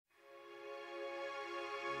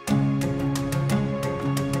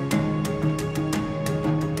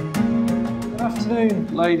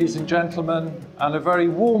afternoon, ladies and gentlemen, and a very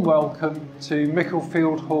warm welcome to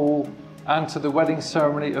Micklefield Hall and to the wedding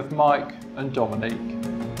ceremony of Mike and Dominique.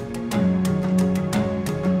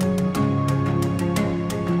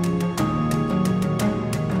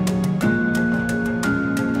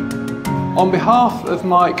 On behalf of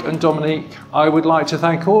Mike and Dominique, I would like to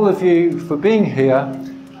thank all of you for being here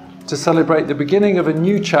to celebrate the beginning of a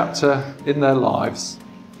new chapter in their lives.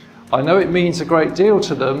 I know it means a great deal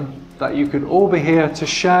to them that you could all be here to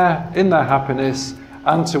share in their happiness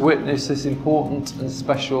and to witness this important and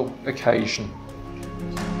special occasion.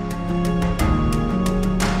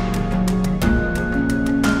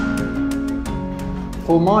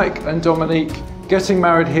 For Mike and Dominique, getting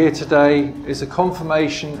married here today is a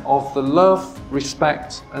confirmation of the love,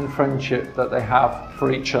 respect and friendship that they have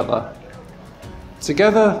for each other.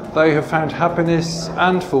 Together they have found happiness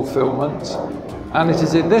and fulfilment, and it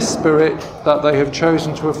is in this spirit that they have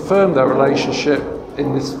chosen to affirm their relationship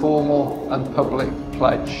in this formal and public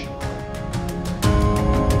pledge.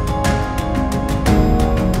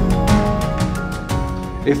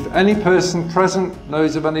 If any person present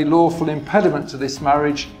knows of any lawful impediment to this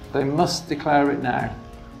marriage, they must declare it now.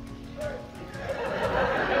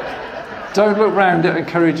 Don't look round, it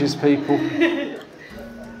encourages people.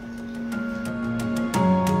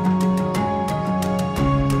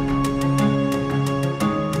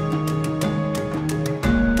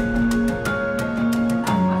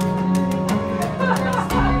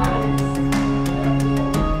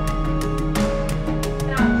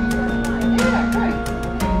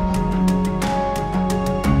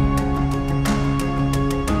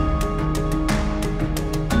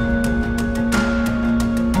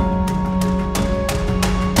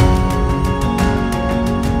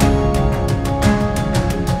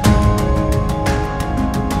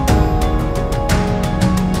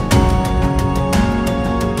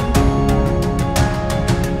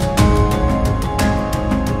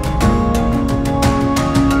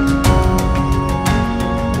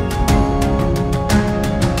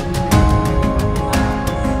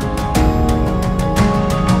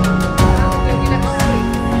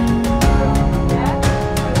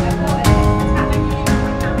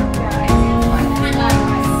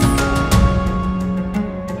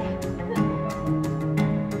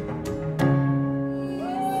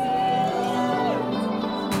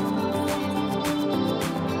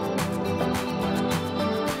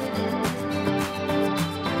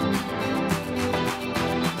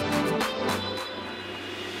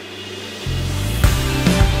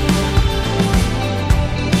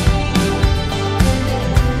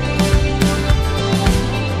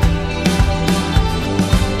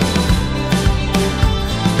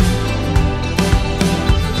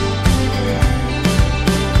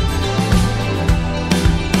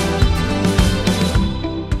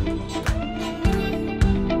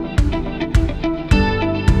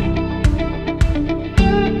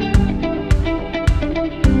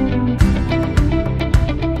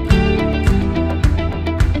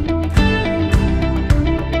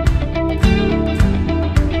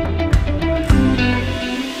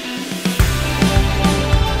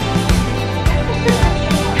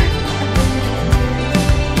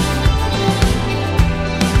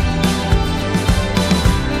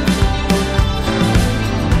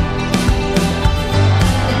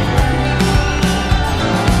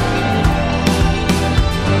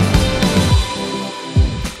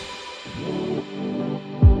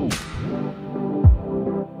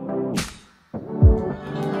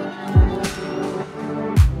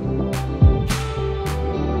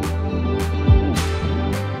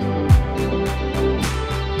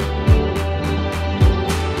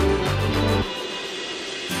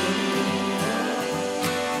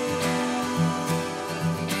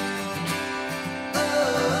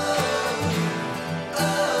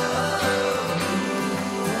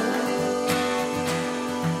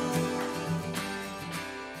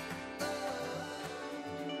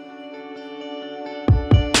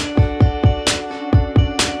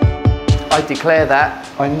 I declare that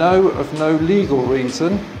I know of no legal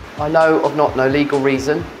reason I know of no legal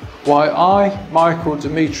reason why I, Michael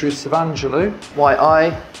Demetrius Evangelou, why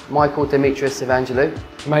I, Michael Demetrius Evangelou,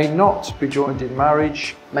 may not be joined in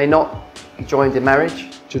marriage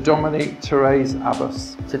to Dominique Therese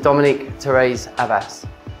Abbas. To Dominique Therese Abbas.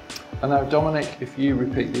 And now, Dominic, if you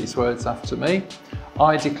repeat these words after me.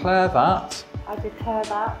 I declare that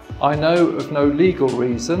I know of no legal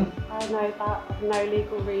reason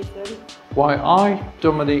why I,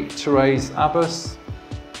 Dominique Therese Abbas,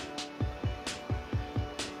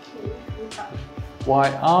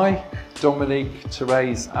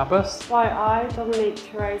 Why I, Dominique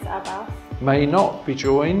Therese Abbas, may not be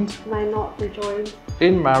joined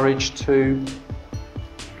in marriage to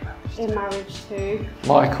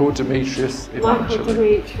Michael Demetrius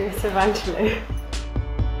Evangelou.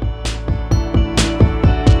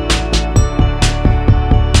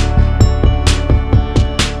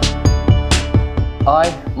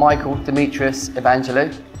 I, Michael Demetrius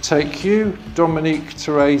Evangelou, take you, Dominique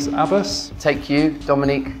Therese Abbas, take you,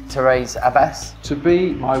 Dominique Therese Abbas, to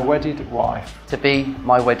be my wedded wife. to be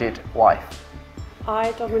my wedded wife.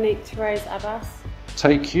 I, Dominique Therese Abbas,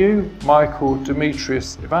 Take you, Michael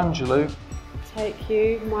Demetrius Evangelou, take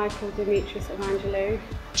you, Michael Demetrius Evangelou,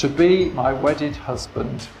 to be my wedded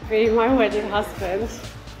husband. to be my wedded husband.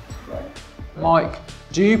 Mike,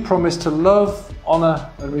 do you promise to love, honour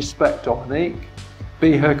and respect Dominique,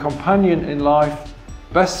 be her companion in life,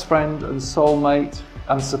 best friend and soulmate,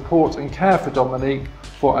 and support and care for Dominique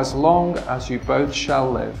for as long as you both shall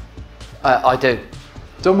live? I do.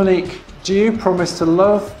 Dominique, do you promise to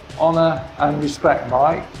love, honour and respect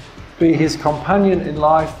Mike, be his companion in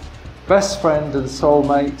life, best friend and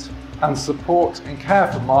soulmate, and support and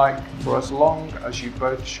care for Mike for as long as you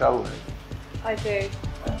both shall live? I do.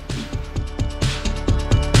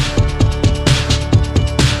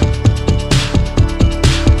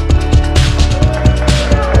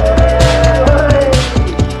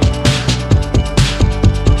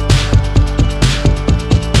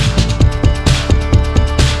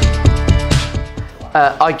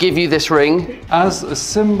 I give you this ring As a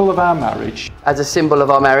symbol of our marriage, as a symbol of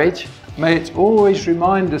our marriage. may it always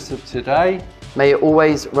remind us of today May it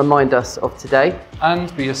always remind us of today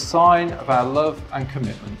and be a sign of our love and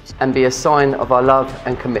commitment. and be a sign of our love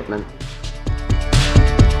and commitment.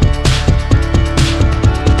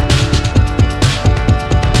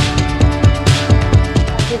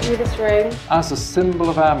 I give you this ring As a symbol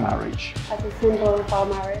of our marriage, as a symbol of our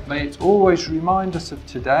marriage. may it always remind us of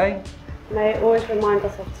today May it always remind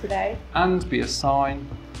us of today and be a sign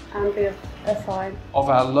and be a sign of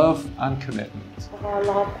our love and commitment. of our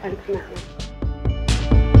love and commitment.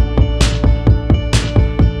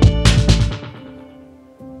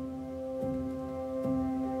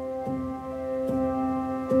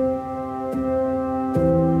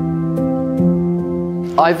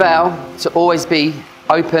 I vow to always be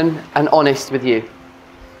open and honest with you,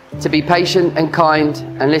 to be patient and kind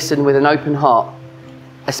and listen with an open heart,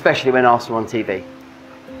 especially when asked on TV.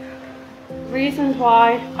 Reasons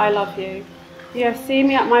why I love you. You have seen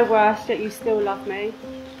me at my worst, yet you still love me.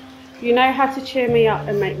 You know how to cheer me up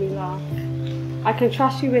and make me laugh. I can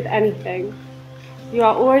trust you with anything. You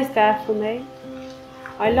are always there for me.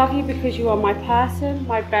 I love you because you are my person,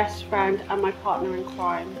 my best friend, and my partner in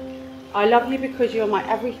crime. I love you because you are my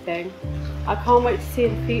everything. I can't wait to see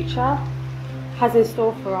the future has in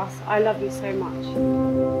store for us. I love you so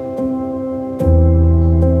much.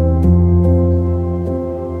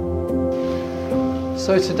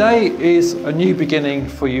 So today is a new beginning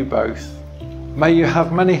for you both. May you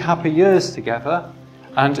have many happy years together,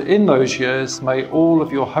 and in those years may all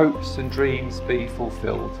of your hopes and dreams be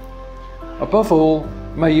fulfilled. Above all,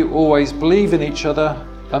 may you always believe in each other,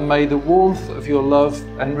 and may the warmth of your love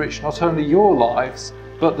enrich not only your lives,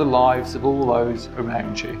 but the lives of all those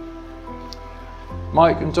around you.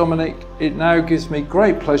 Mike and Dominique, it now gives me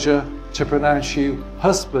great pleasure to pronounce you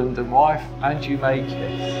husband and wife, and you may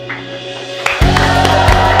kiss.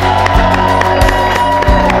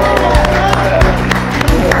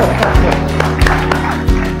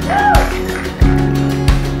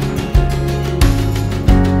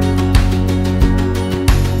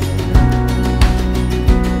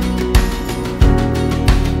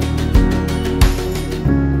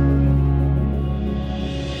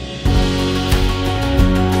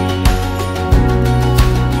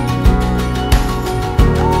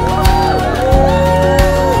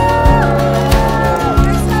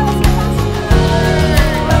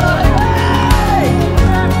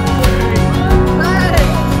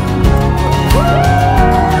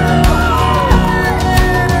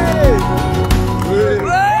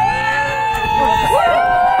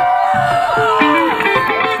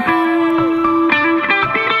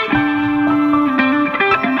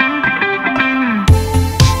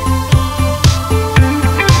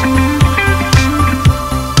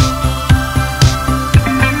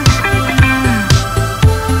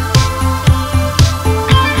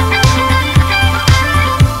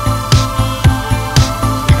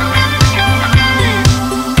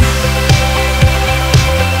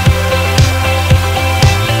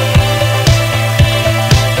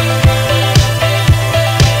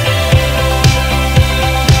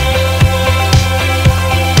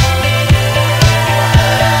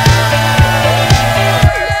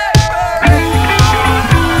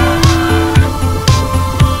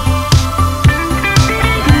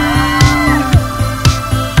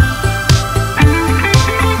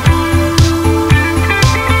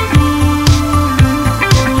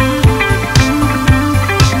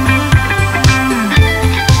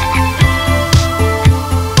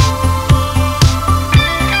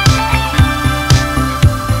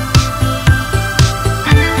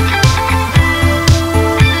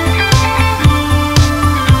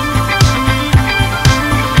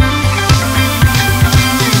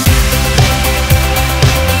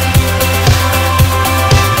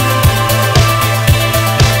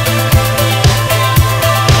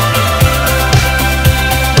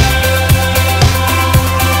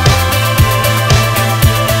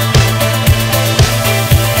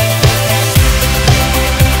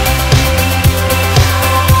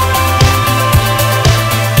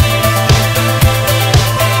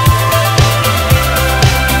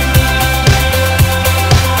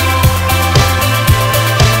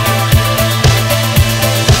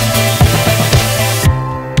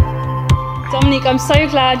 I'm so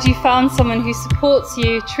glad you found someone who supports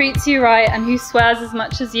you, treats you right, and who swears as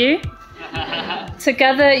much as you.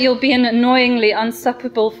 Together, you'll be an annoyingly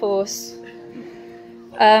unstoppable force.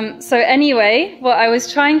 So anyway, what I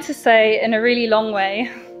was trying to say in a really long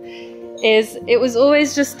way is it was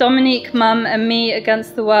always just Dominique, Mum, and me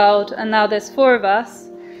against the world, and now there's 4 of us.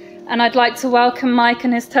 And I'd like to welcome Mike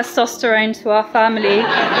and his testosterone to our family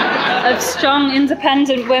of strong,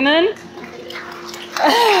 independent women.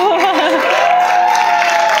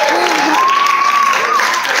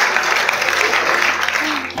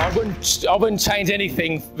 I wouldn't change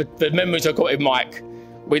anything with the memories I got with Mike.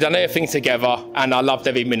 We done everything together and I loved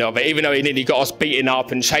every minute of it, even though he nearly got us beaten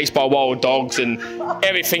up and chased by wild dogs and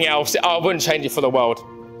everything else. I wouldn't change it for the world.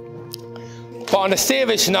 But on a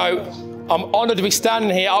serious note, I'm honoured to be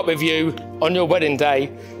standing here up with you on your wedding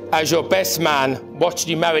day as your best man, watching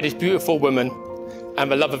you marry this beautiful woman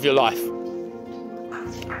and the love of your life.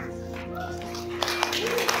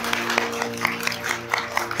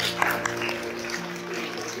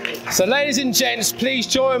 So ladies and gents, please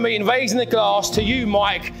join me in raising the glass to you,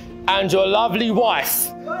 Mike, and your lovely wife,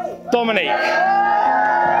 Dominique.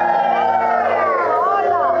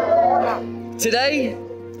 Today,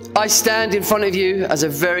 I stand in front of you as a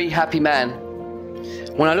very happy man.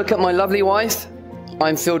 When I look at my lovely wife,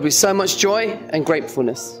 I'm filled with so much joy and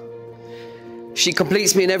gratefulness. She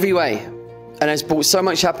completes me in every way and has brought so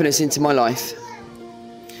much happiness into my life.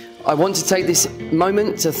 I want to take this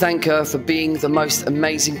moment to thank her for being the most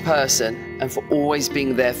amazing person and for always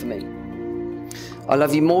being there for me. I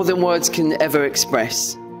love you more than words can ever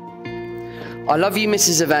express. I love you,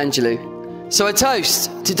 Mrs. Evangelou. So a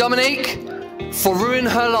toast to Dominique for ruining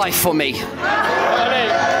her life for me.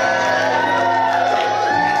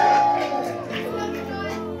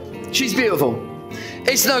 She's beautiful.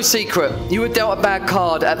 It's no secret, you were dealt a bad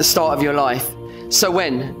card at the start of your life. So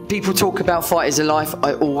when people talk about fighters in life,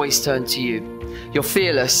 I always turn to you. You're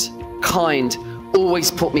fearless, kind,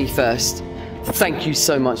 always put me first. Thank you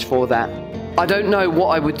so much for that. I don't know what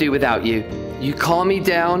I would do without you. You calm me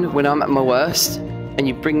down when I'm at my worst, and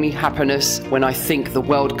you bring me happiness when I think the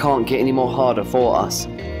world can't get any more harder for us.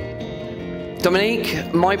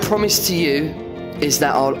 Dominique, my promise to you is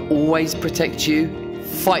that I'll always protect you,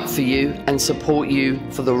 fight for you, and support you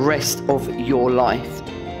for the rest of your life.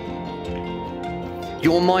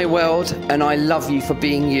 You're my world, and I love you for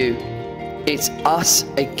being you. It's us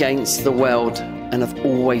against the world, and I've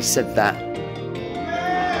always said that.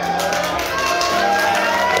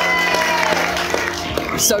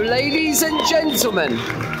 So, ladies and gentlemen,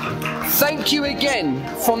 thank you again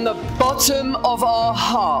from the bottom of our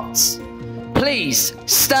hearts. Please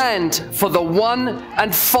stand for the one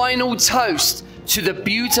and final toast to the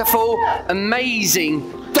beautiful,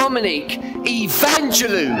 amazing Dominique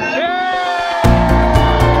Evangelou. Yeah!